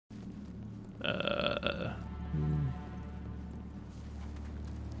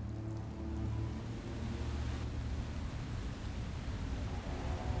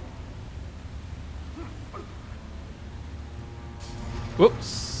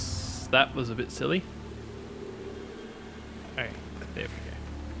Whoops. That was a bit silly. Okay, there we go.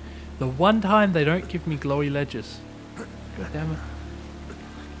 The one time they don't give me glowy ledges. God damn it.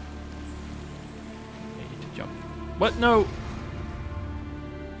 I need to jump. What? No!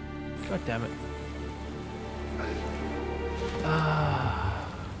 God damn it.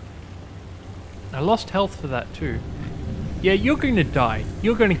 I lost health for that too. Yeah, you're going to die.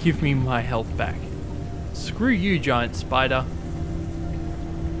 You're going to give me my health back. Screw you, giant spider.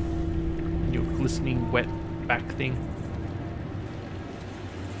 And your glistening wet back thing.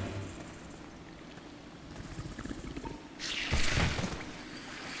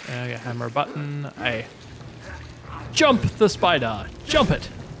 Okay, hammer a button. Hey. Jump the spider! Jump it!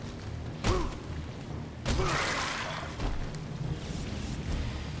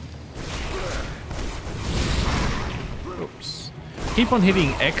 Oops. Keep on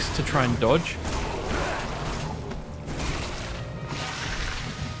hitting X to try and dodge.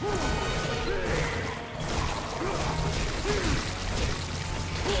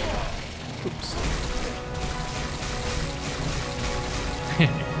 Oops.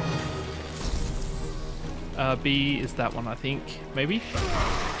 B is that one, I think. Maybe?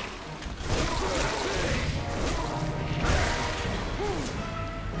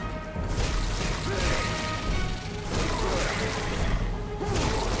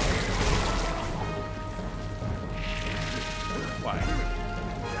 Why?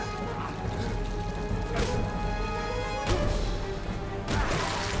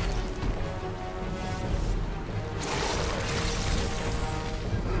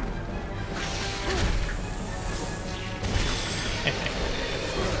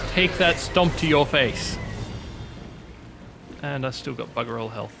 Take that stomp to your face. And I still got bugger all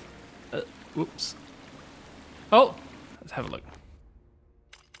health. Whoops. Oh, let's have a look.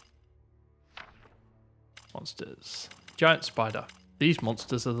 Monsters. Giant spider. These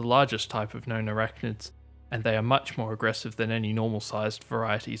monsters are the largest type of known arachnids, and they are much more aggressive than any normal-sized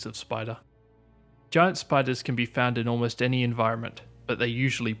varieties of spider. Giant spiders can be found in almost any environment, but they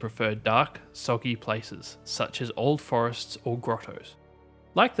usually prefer dark, soggy places, such as old forests or grottos.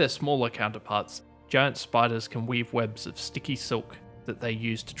 Like their smaller counterparts, giant spiders can weave webs of sticky silk that they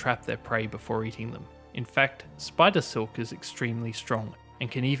use to trap their prey before eating them. In fact, spider silk is extremely strong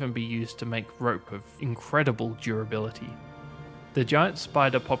and can even be used to make rope of incredible durability. The giant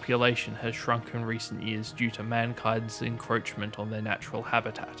spider population has shrunk in recent years due to mankind's encroachment on their natural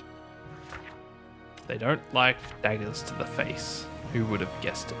habitat. They don't like daggers to the face. Who would have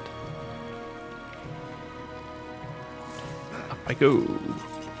guessed it? Up I go.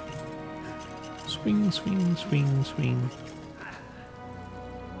 Swing, swing, swing, swing.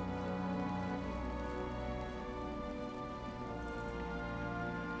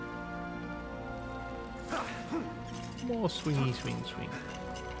 More swingy, swing, swing.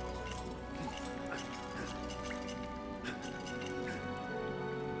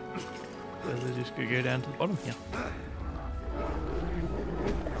 So they're just gonna go down to the bottom here.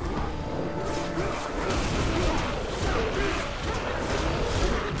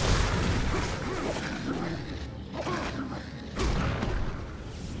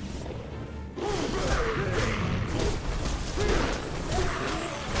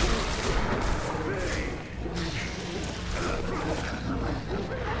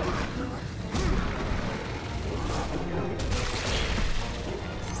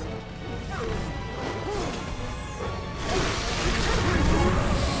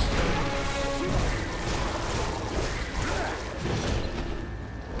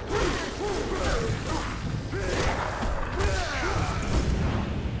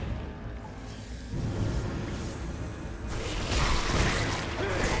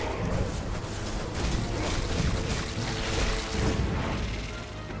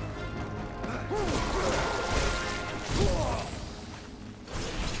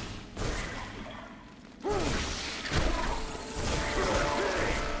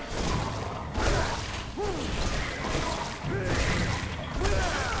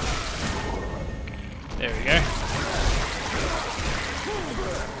 There we go.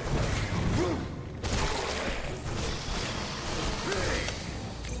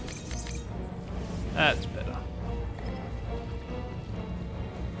 That's better.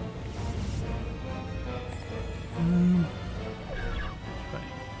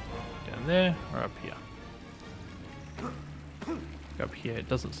 Down there or up here? Up here, it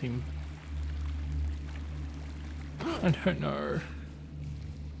doesn't seem... I don't know.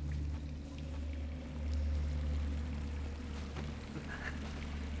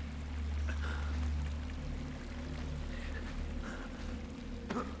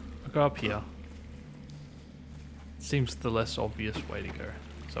 I'll go up here. seems the less obvious way to go,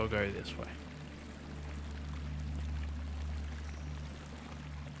 so I'll go this way.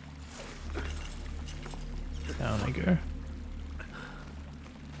 Down I go.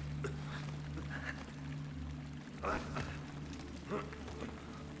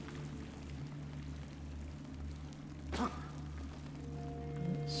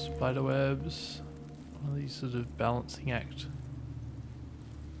 Spider webs. One of these sort of balancing act.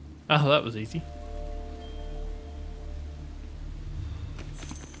 Oh, that was easy.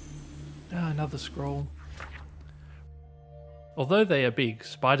 Ah, another scroll. Although they are big,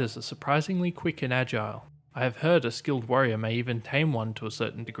 spiders are surprisingly quick and agile. I have heard a skilled warrior may even tame one to a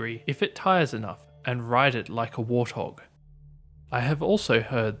certain degree, if it tires enough, and ride it like a warthog. I have also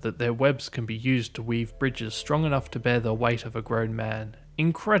heard that their webs can be used to weave bridges strong enough to bear the weight of a grown man.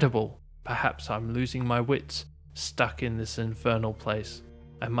 Incredible! Perhaps I'm losing my wits, stuck in this infernal place.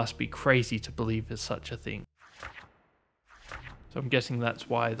 I must be crazy to believe there's such a thing. So I'm guessing that's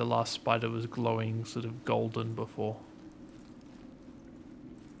why the last spider was glowing sort of golden before.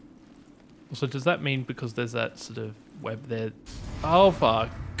 Also, does that mean because there's that sort of web there? Oh, for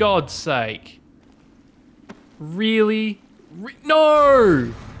God's sake. Really?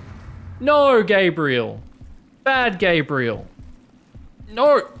 No! No, Gabriel. Bad Gabriel.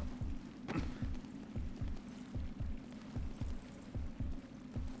 No!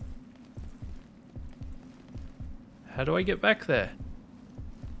 How do I get back there?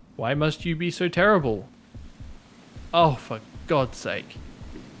 Why must you be so terrible? Oh, for God's sake.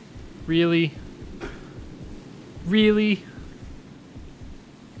 Really? Really?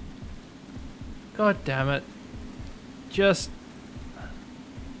 God damn it. Just...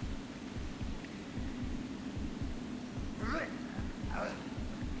 Okay,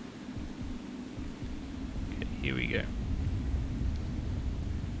 here we go.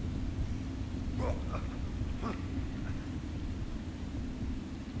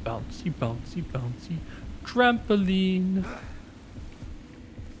 Bouncy, bouncy, bouncy. Trampoline.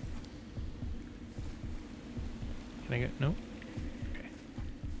 Can I get... No? Okay.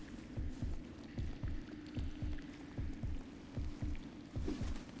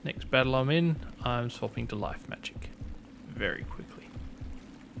 Next battle I'm in, I'm swapping to life magic. Very quickly.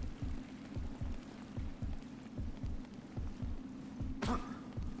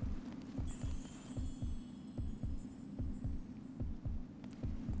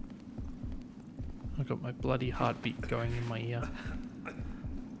 I've got my bloody heartbeat going in my ear.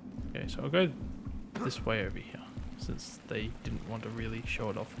 Okay, so I'll go this way over here, since they didn't want to really show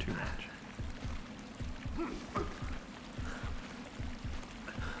it off too much.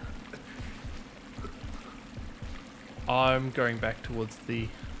 I'm going back towards the...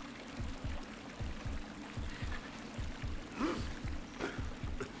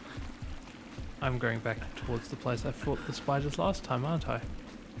 I'm going back towards the place I fought the spiders last time, aren't I?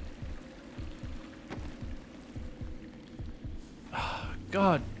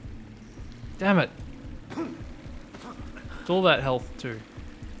 God damn it. It's all that health too.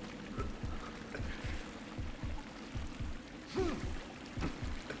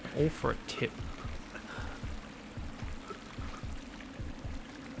 All for a tip.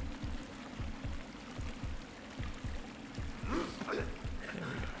 There we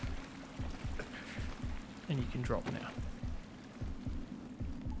go. And you can drop now.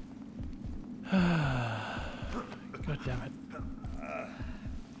 God damn it.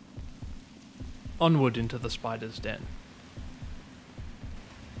 Onward into the spider's den.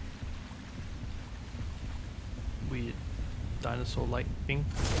 Weird dinosaur-like thing.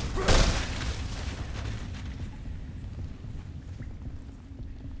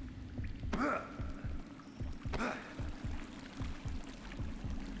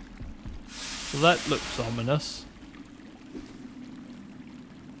 So that looks ominous.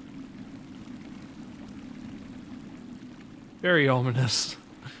 Very ominous.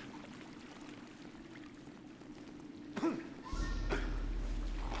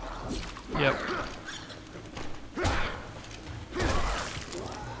 Yep.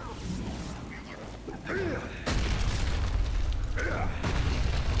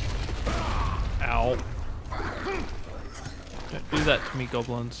 Ow. Don't do that to me,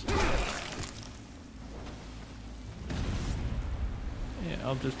 goblins. Yeah,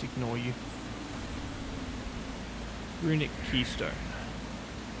 I'll just ignore you. Runic keystone.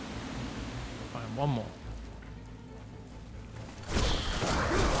 Find one more.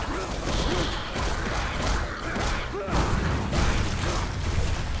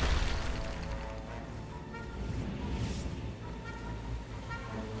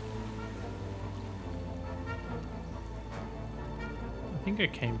 I think I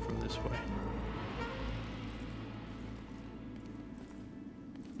came from this way.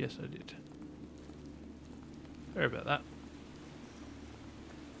 Yes, I did. Sorry about that.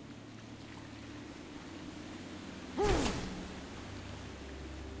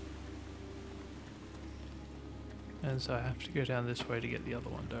 And so I have to go down this way to get the other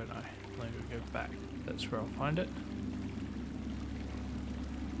one, don't I? Let me go back. That's where I'll find it.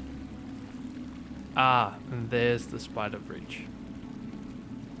 Ah, and there's the spider bridge.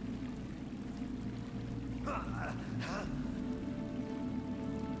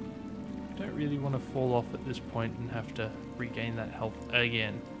 Don't really want to fall off at this point and have to regain that health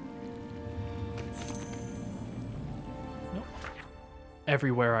again. Nope.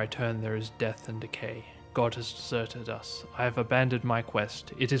 Everywhere I turn there is death and decay. God has deserted us. I have abandoned my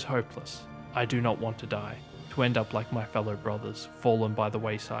quest. It is hopeless. I do not want to die, to end up like my fellow brothers, fallen by the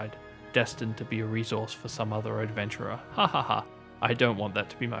wayside, destined to be a resource for some other adventurer. Ha ha ha. I don't want that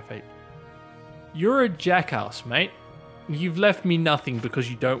to be my fate. You're a jackass, mate. You've left me nothing because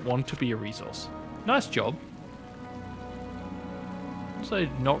you don't want to be a resource. Nice job. Also,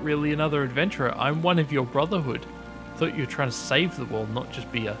 not really another adventurer. I'm one of your brotherhood. Thought you were trying to save the world, not just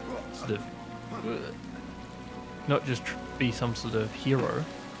be a sort of... not just be some sort of hero.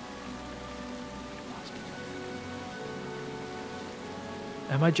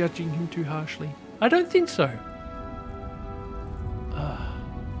 Am I judging him too harshly? I don't think so.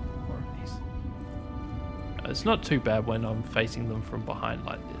 More of these. It's not too bad when I'm facing them from behind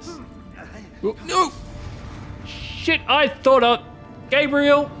like this. Oh, no! Shit, I thought of...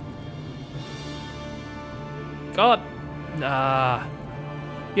 Gabriel! God. Nah.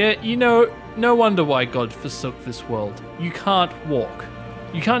 Yeah, you know, no wonder why God forsook this world. You can't walk.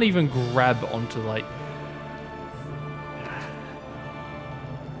 You can't even grab onto, like...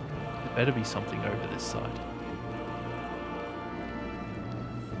 There better be something over this side.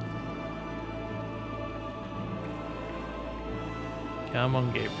 Come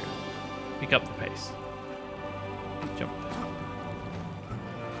on, Gabriel. Pick up the pace. Jump.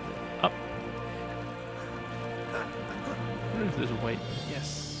 Up. I wonder if there's a way.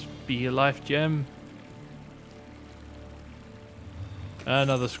 Yes. Be a life gem.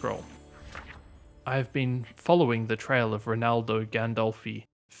 Another scroll. I have been following the trail of Ronaldo Gandolfi,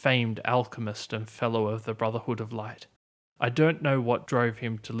 famed alchemist and fellow of the Brotherhood of Light. I don't know what drove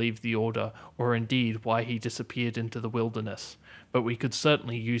him to leave the Order, or indeed why he disappeared into the wilderness, but we could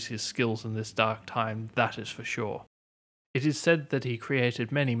certainly use his skills in this dark time, that is for sure. It is said that he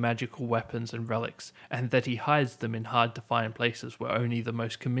created many magical weapons and relics, and that he hides them in hard-to-find places where only the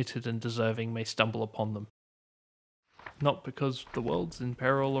most committed and deserving may stumble upon them. Not because the world's in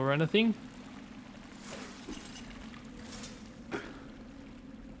peril or anything.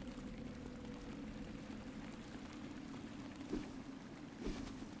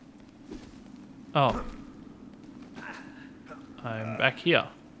 Oh. I'm back here.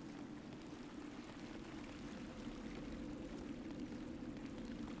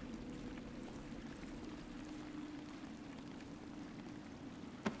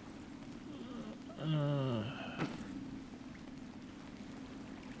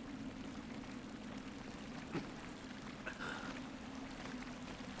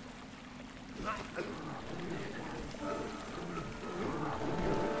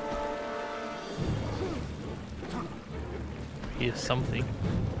 Here's something.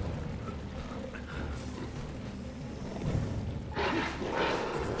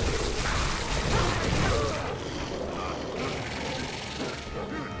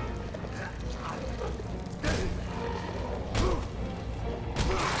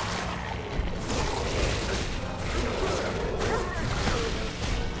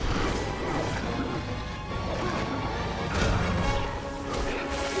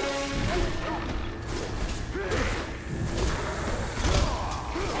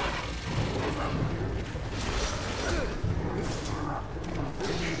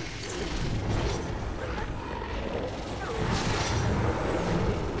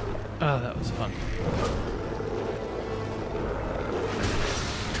 Oh, that was fun.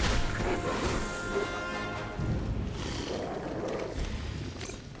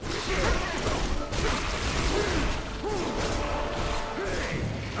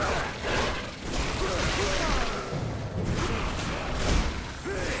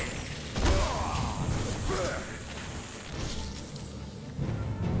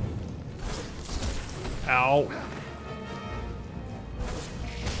 Ow.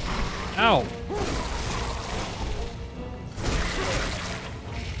 Ow!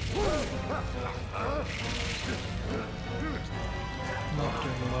 Not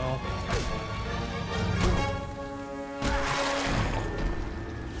doing well.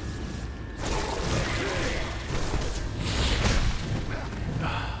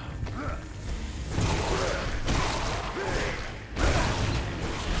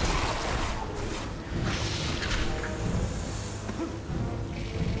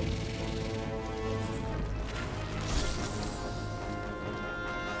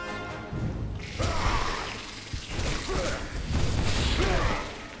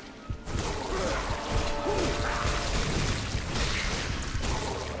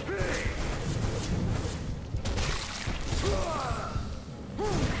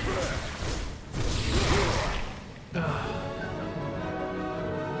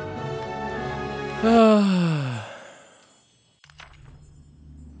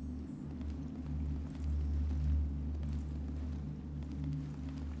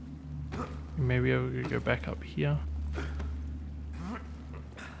 Maybe I will go back up here.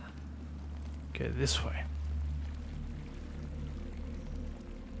 Okay, this way.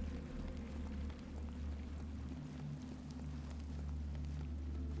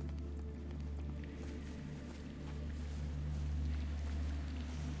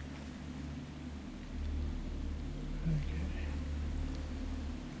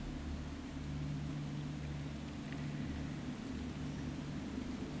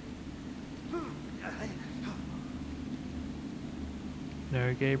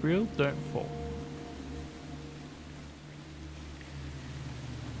 No, Gabriel, don't fall.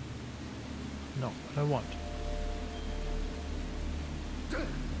 Not what I want.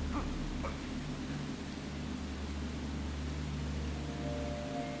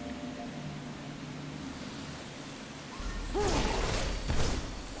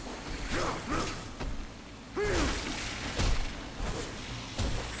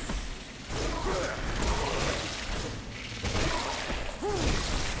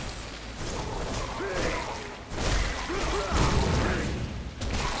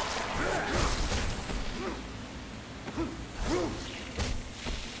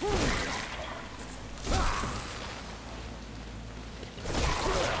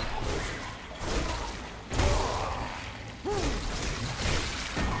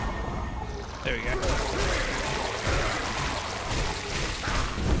 There we go.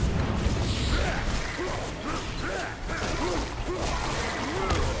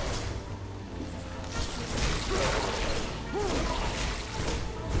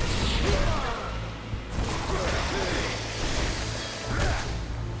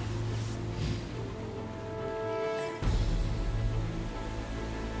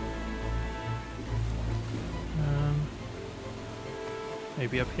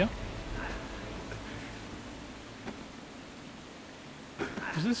 Maybe up here?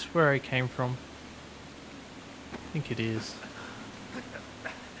 Is this where I came from? I think it is.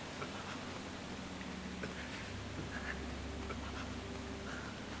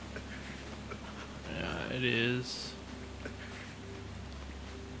 Yeah, it is.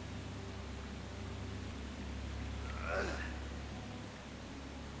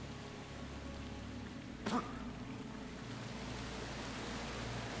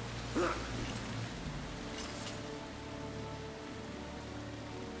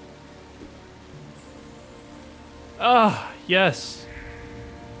 Ah, yes.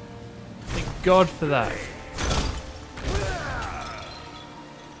 Thank God for that.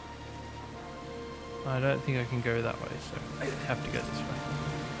 I don't think I can go that way, so I have to go this way.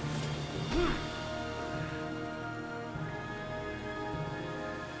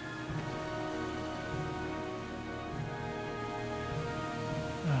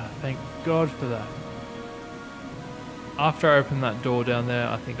 Ah, thank God for that. After I open that door down there,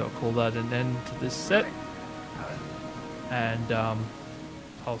 I think I'll call that an end to this set. And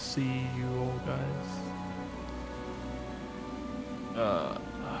I'll see you all guys.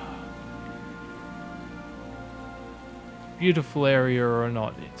 Beautiful area or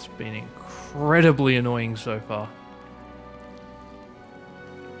not, it's been incredibly annoying so far.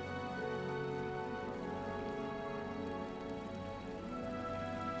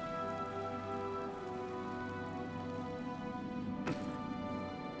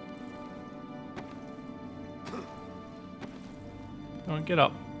 Come on, get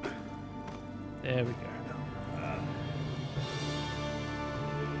up. There we go.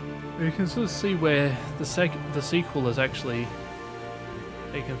 You can sort of see where the sequel has actually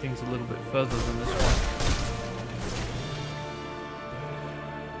taken things a little bit further than this one.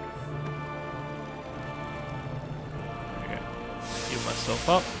 There we go. Heal myself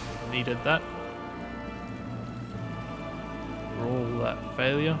up. Needed that. For all that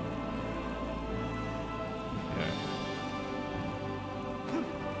failure.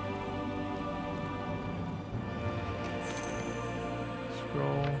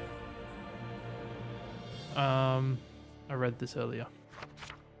 I read this earlier.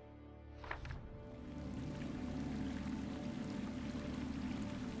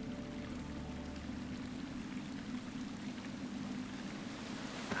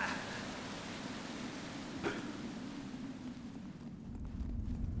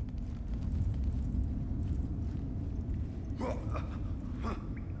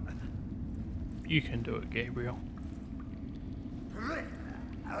 You can do it, Gabriel.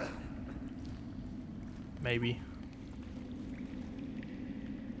 Maybe.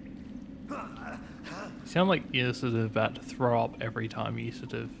 You sound like you're sort of about to throw up every time you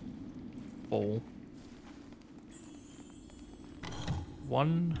sort of fall.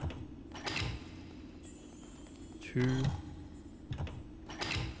 1, 2,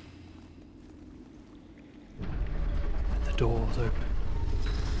 doors open.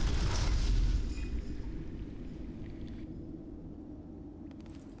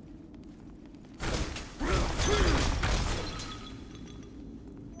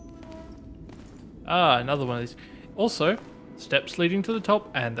 Ah, another one of these. Also, steps leading to the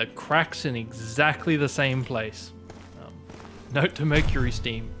top and the cracks in exactly the same place. Note to Mercury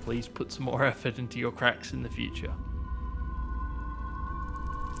Steam, please put some more effort into your cracks in the future.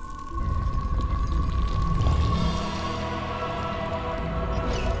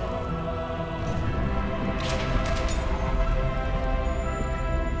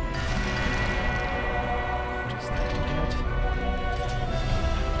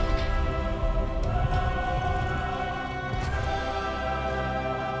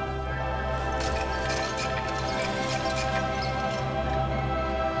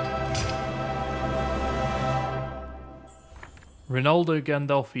 Ronaldo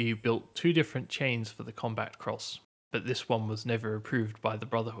Gandolfi built 2 different chains for the combat cross, but this one was never approved by the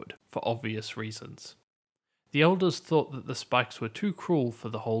Brotherhood, for obvious reasons. The elders thought that the spikes were too cruel for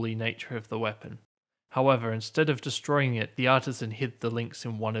the holy nature of the weapon. However, instead of destroying it, the artisan hid the links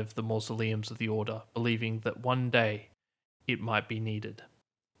in one of the mausoleums of the order, believing that one day it might be needed.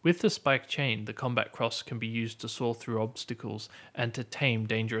 With the spike chain, the combat cross can be used to saw through obstacles and to tame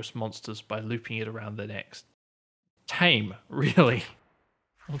dangerous monsters by looping it around their necks. Tame, really?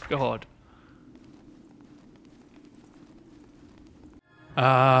 Oh god.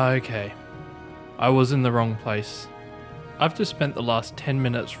 Okay. I was in the wrong place. I've just spent the last 10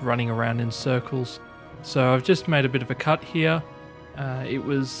 minutes running around in circles, so I've just made a bit of a cut here. It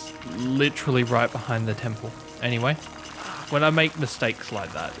was literally right behind the temple. Anyway, when I make mistakes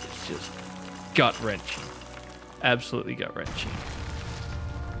like that, it's just gut-wrenching. Absolutely gut-wrenching.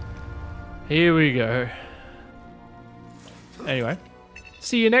 Here we go. Anyway,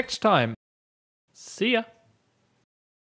 see you next time. See ya.